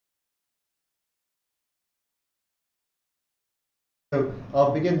So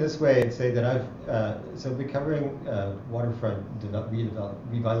I'll begin this way and say that I've been covering waterfront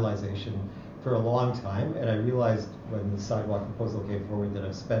revitalization for a long time, and I realized when the Sidewalk proposal came forward that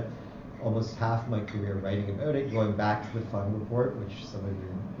I've spent almost half my career writing about it, going back to the Fund report, which some of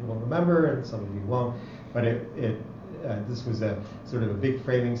you will remember and some of you won't. But this was a sort of a big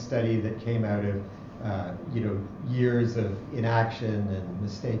framing study that came out of years of inaction and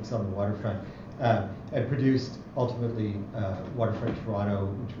mistakes on the waterfront. And produced ultimately Waterfront Toronto,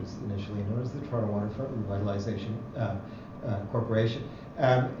 which was initially known as the Toronto Waterfront Revitalization Corporation,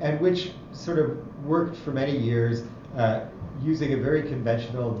 and which sort of worked for many years using a very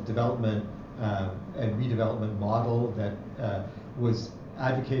conventional development and redevelopment model that was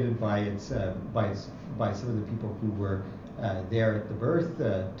advocated by some of the people who were there at the birth,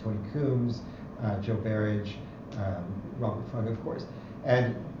 Tony Coombs, Joe Barrage, Robert Fung, of course.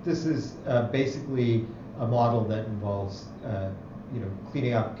 And this is basically a model that involves,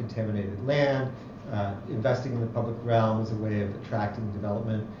 cleaning up contaminated land, investing in the public realm as a way of attracting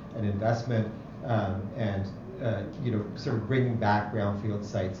development and investment, and sort of bringing back brownfield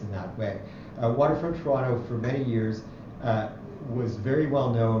sites in that way. Waterfront Toronto, for many years, was very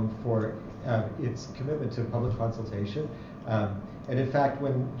well known for its commitment to public consultation. And in fact,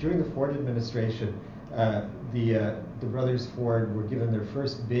 during the Ford administration, the brothers Ford were given their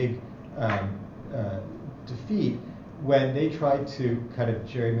first big defeat when they tried to kind of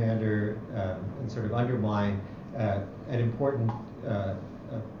gerrymander and sort of undermine an important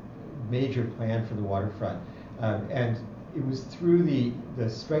major plan for the waterfront. And it was through the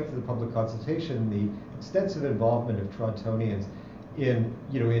strength of the public consultation, the extensive involvement of Torontonians in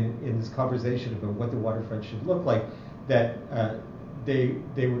this conversation about what the waterfront should look like, that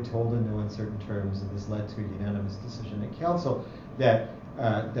they were told in no uncertain terms, and this led to a unanimous decision at council that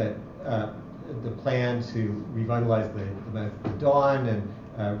the plan to revitalize the mouth of the Don and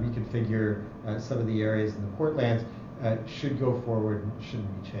reconfigure some of the areas in the Portlands should go forward and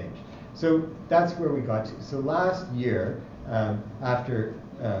shouldn't be changed. So that's where we got to. So last year, after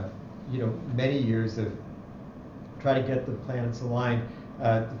many years of trying to get the planets aligned,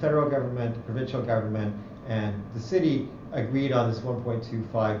 the federal government, the provincial government, and the city agreed on this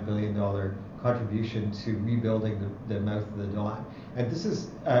 $1.25 billion contribution to rebuilding the mouth of the Don. And this is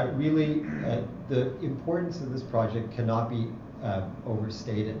really, the importance of this project cannot be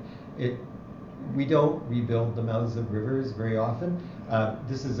overstated. We don't rebuild the mouths of rivers very often.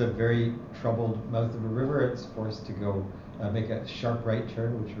 This is a very troubled mouth of a river. It's forced to go make a sharp right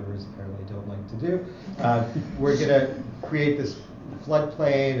turn, which rivers apparently don't like to do. We're going to create this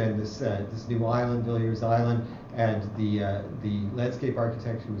floodplain and this new island, Villiers Island, and the landscape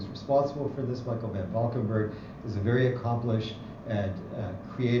architect who was responsible for this, Michael Van Valkenburg, is a very accomplished and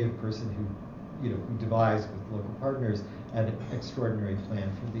creative person who devised with local partners an extraordinary plan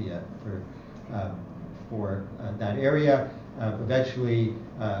for that area. Eventually,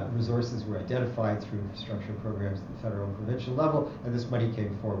 resources were identified through infrastructure programs at the federal and provincial level, and this money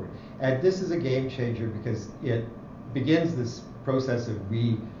came forward. And this is a game changer because it begins this process of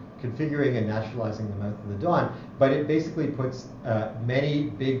reconfiguring and naturalizing the mouth of the Don, but it basically puts many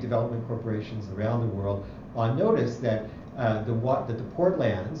big development corporations around the world on notice that the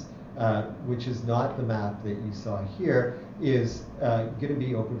Portlands, which is not the map that you saw here, is going to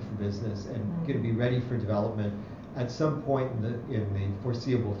be open for business and going to be ready for development at some point in the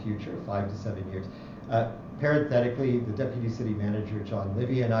foreseeable future, 5 to 7 years. Parenthetically, the deputy city manager, John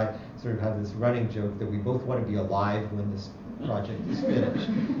Livy, and I sort of have this running joke that we both want to be alive when this project is finished.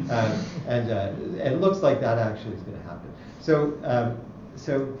 And it looks like that actually is going to happen.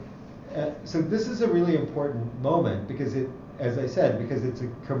 So this is a really important moment because as I said, because it's a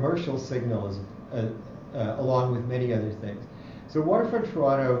commercial signal along with many other things. So Waterfront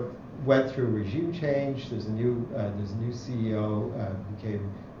Toronto went through regime change. There's a new CEO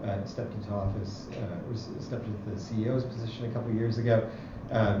who stepped into office, stepped into the CEO's position a couple of years ago,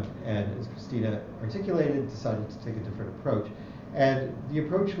 and as Christina articulated, decided to take a different approach. And the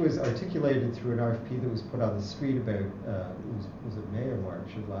approach was articulated through an RFP that was put on the street about, was it May or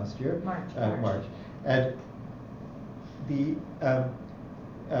March of last year? March. And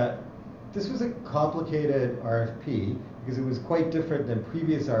this was a complicated RFP because it was quite different than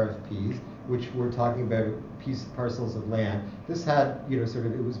previous RFPs, which were talking about parcels of land. This had, it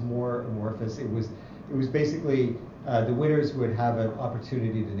was more amorphous. It was basically the winners would have an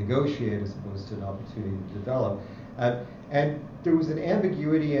opportunity to negotiate as opposed to an opportunity to develop. And there was an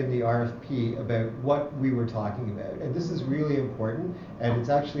ambiguity in the RFP about what we were talking about. And this is really important, and it's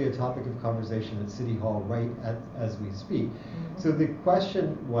actually a topic of conversation at City Hall as we speak. So the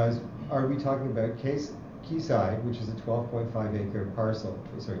question was, are we talking about Quayside, which is a 12.5 acre parcel,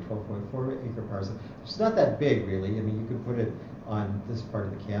 sorry, 12.4 acre parcel, which is not that big really. I mean, you could put it on this part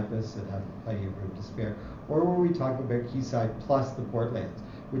of the campus and have plenty of room to spare. Or were we talking about Quayside plus the Portlands,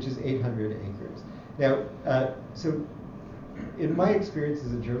 which is 800 acres? Now, so in my experience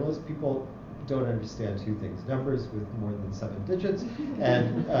as a journalist, people don't understand two things: numbers with more than 7 digits,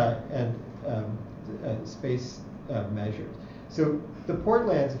 and space measured. So the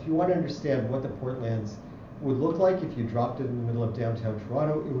Portlands, if you want to understand what the Portlands would look like if you dropped it in the middle of downtown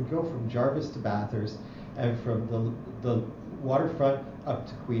Toronto, it would go from Jarvis to Bathurst and from the waterfront up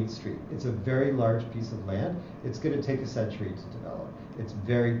to Queen Street. It's a very large piece of land. It's going to take a century to develop. It's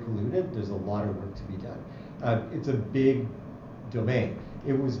very polluted. There's a lot of work to be done. It's a big domain.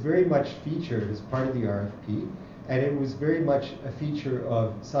 It was very much featured as part of the RFP, and it was very much a feature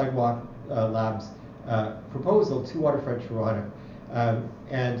of Sidewalk Labs' proposal to Waterfront Toronto.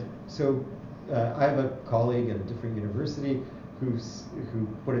 And so I have a colleague at a different university who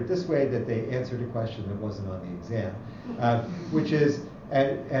put it this way, that they answered a question that wasn't on the exam, which is,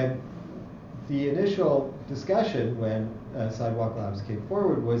 and the initial discussion when Sidewalk Labs came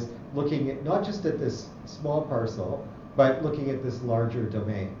forward was looking at not just at this small parcel, but looking at this larger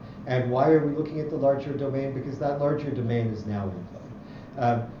domain. And why are we looking at the larger domain? Because that larger domain is now in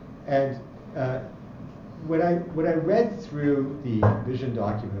play. When I read through the vision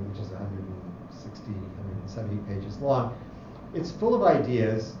document, which is 160, 170 pages long, it's full of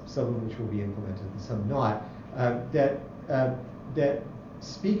ideas, some of which will be implemented and some not, that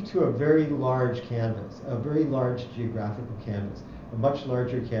speak to a very large canvas, a very large geographical canvas, a much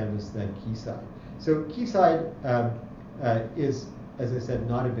larger canvas than Quayside. So Quayside is, as I said,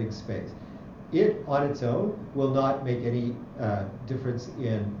 not a big space. It on its own will not make any difference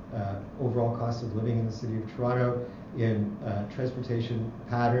in overall cost of living in the city of Toronto, in transportation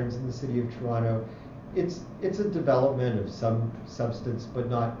patterns in the city of Toronto. It's a development of some substance, but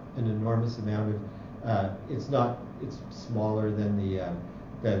not an enormous amount of. It's smaller than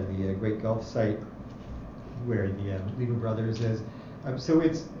the Great Gulf site where the Lehman Brothers is. So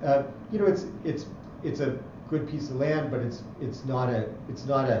it's it's a good piece of land, but it's not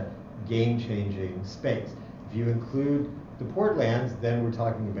a game-changing space. If you include the Portlands, then we're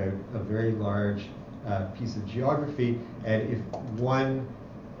talking about a very large piece of geography. And if one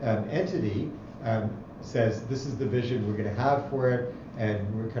entity says this is the vision we're going to have for it,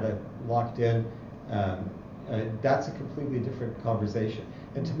 and we're kind of locked in, that's a completely different conversation.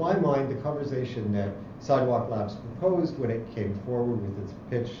 And to my mind, the conversation that Sidewalk Labs proposed when it came forward with its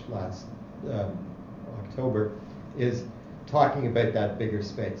pitch last October is talking about that bigger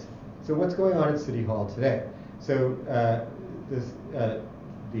space. So what's going on at City Hall today? So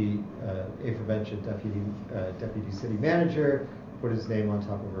the aforementioned deputy city manager put his name on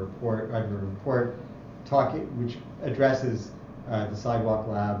top of a report which addresses the Sidewalk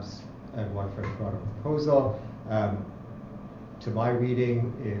Labs and Waterfront Toronto proposal. To my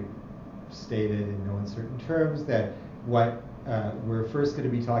reading, it stated in no uncertain terms that what we're first going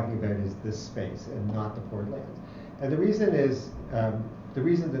to be talking about is this space and not the Portlands. And the reason is, the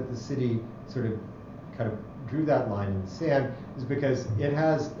reason that the city sort of kind of drew that line in the sand is because it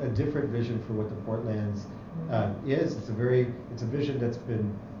has a different vision for what the Portlands is. It's a vision that's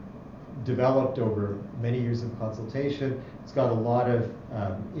been developed over many years of consultation. It's got a lot of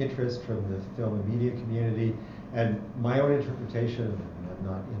interest from the film and media community. And my own interpretation, and I'm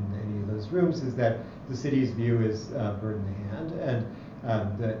not in any of those rooms, is that the city's view is bird in the hand,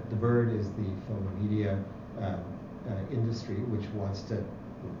 and the bird is the film and media industry, which wants to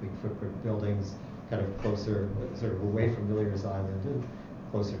big footprint buildings kind of closer, sort of away from Villiers Island and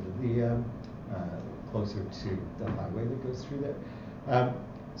closer to the highway that goes through there.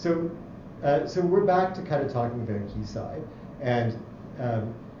 So we're back to kind of talking about Quayside, and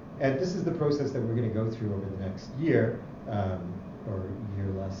this is the process that we're going to go through over the next year, or a year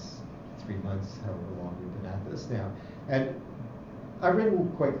less, 3 months, however long we've been at this now. And I've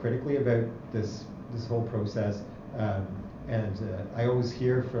written quite critically about this whole process, and I always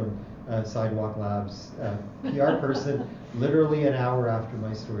hear from Sidewalk Labs PR person literally an hour after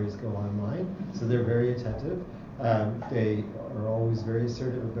my stories go online, so they're very attentive. They are always very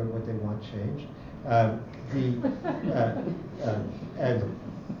assertive about what they want changed.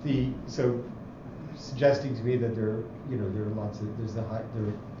 So suggesting to me that there are lots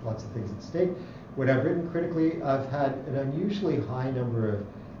of things at stake. When I've written critically, I've had an unusually high number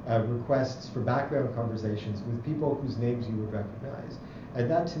of requests for background conversations with people whose names you would recognize. And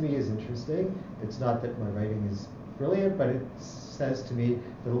that to me is interesting. It's not that my writing is brilliant, but it says to me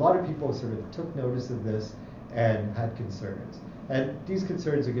that a lot of people sort of took notice of this and had concerns. And these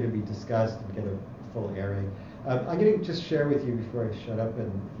concerns are going to be discussed and get a full airing. I'm going to just share with you before I shut up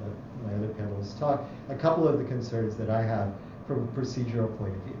and let my other panelists talk a couple of the concerns that I have from a procedural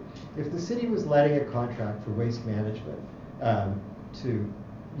point of view. If the city was letting a contract for waste management to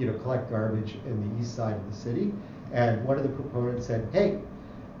collect garbage in the east side of the city, and one of the proponents said, hey,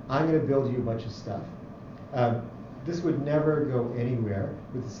 I'm going to build you a bunch of stuff. This would never go anywhere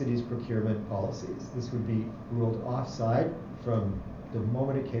with the city's procurement policies. This would be ruled offside from the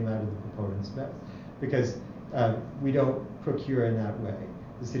moment it came out of the proponent's mouth, because we don't procure in that way.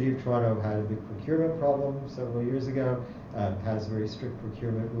 The City of Toronto had a big procurement problem several years ago, has very strict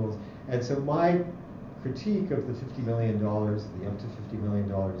procurement rules, and so my critique of the $50 million, the up to $50 million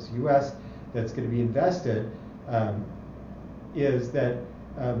US that's going to be invested, is that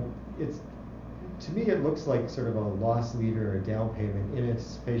to me it looks like sort of a loss leader or a down payment in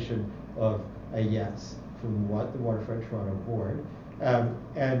anticipation of a yes from the Waterfront Toronto Board.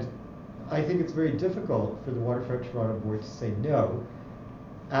 And I think it's very difficult for the Waterfront Toronto Board to say no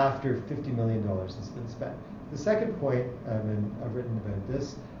after $50 million has been spent. The second point, and I've written about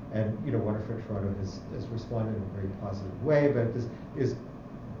this, and Waterfront Toronto has responded in a very positive way about this, is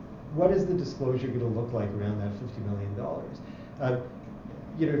what is the disclosure going to look like around that $50 million?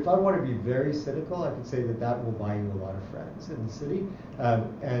 If I want to be very cynical, I could say that will buy you a lot of friends in the city.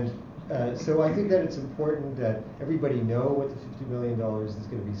 So I think that it's important that everybody know what the $50 million is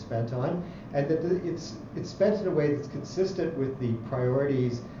going to be spent on, and that it's spent in a way that's consistent with the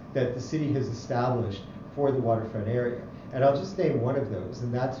priorities that the city has established for the waterfront area. And I'll just name one of those,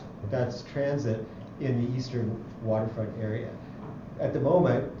 and that's transit in the eastern waterfront area. At the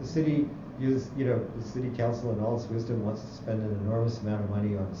moment, the city the city council in all its wisdom wants to spend an enormous amount of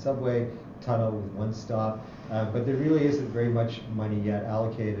money on a subway tunnel with one stop, but there really isn't very much money yet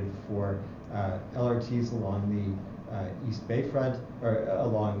allocated for LRTs along the East Bayfront or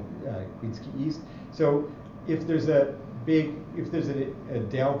along Queens Quay East. So if there's a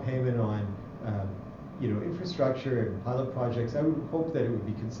down payment on infrastructure and pilot projects, I would hope that it would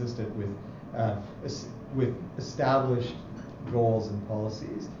be consistent with established goals and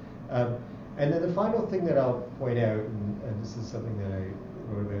policies. And then the final thing that I'll point out, and this is something that I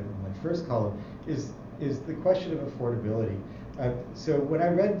wrote about in my first column, is the question of affordability. So when I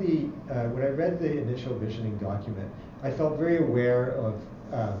read the initial visioning document, I felt very aware of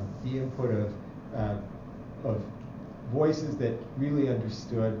the input of voices that really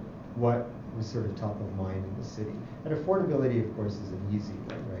understood what was sort of top of mind in the city. And affordability, of course, is an easy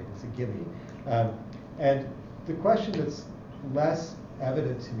one, right? It's a gimme. And the question that's less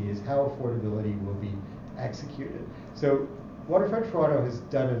evident to me is how affordability will be executed. So Waterfront Toronto has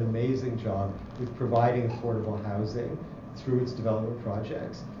done an amazing job with providing affordable housing through its development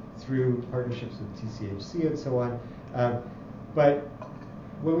projects, through partnerships with TCHC and so on. But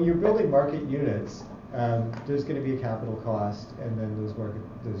when you're building market units, there's going to be a capital cost, and then those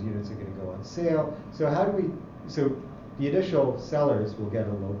units are going to go on sale. So the initial sellers will get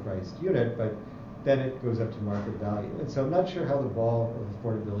a low-priced unit, but then it goes up to market value. And so I'm not sure how the ball of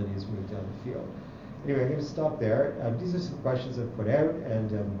affordability is moved down the field. Anyway, I'm going to stop there. These are some questions I've put out,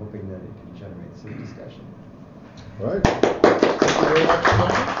 and I'm hoping that it can generate some discussion. All right. Thank you very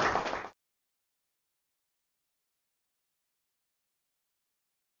much.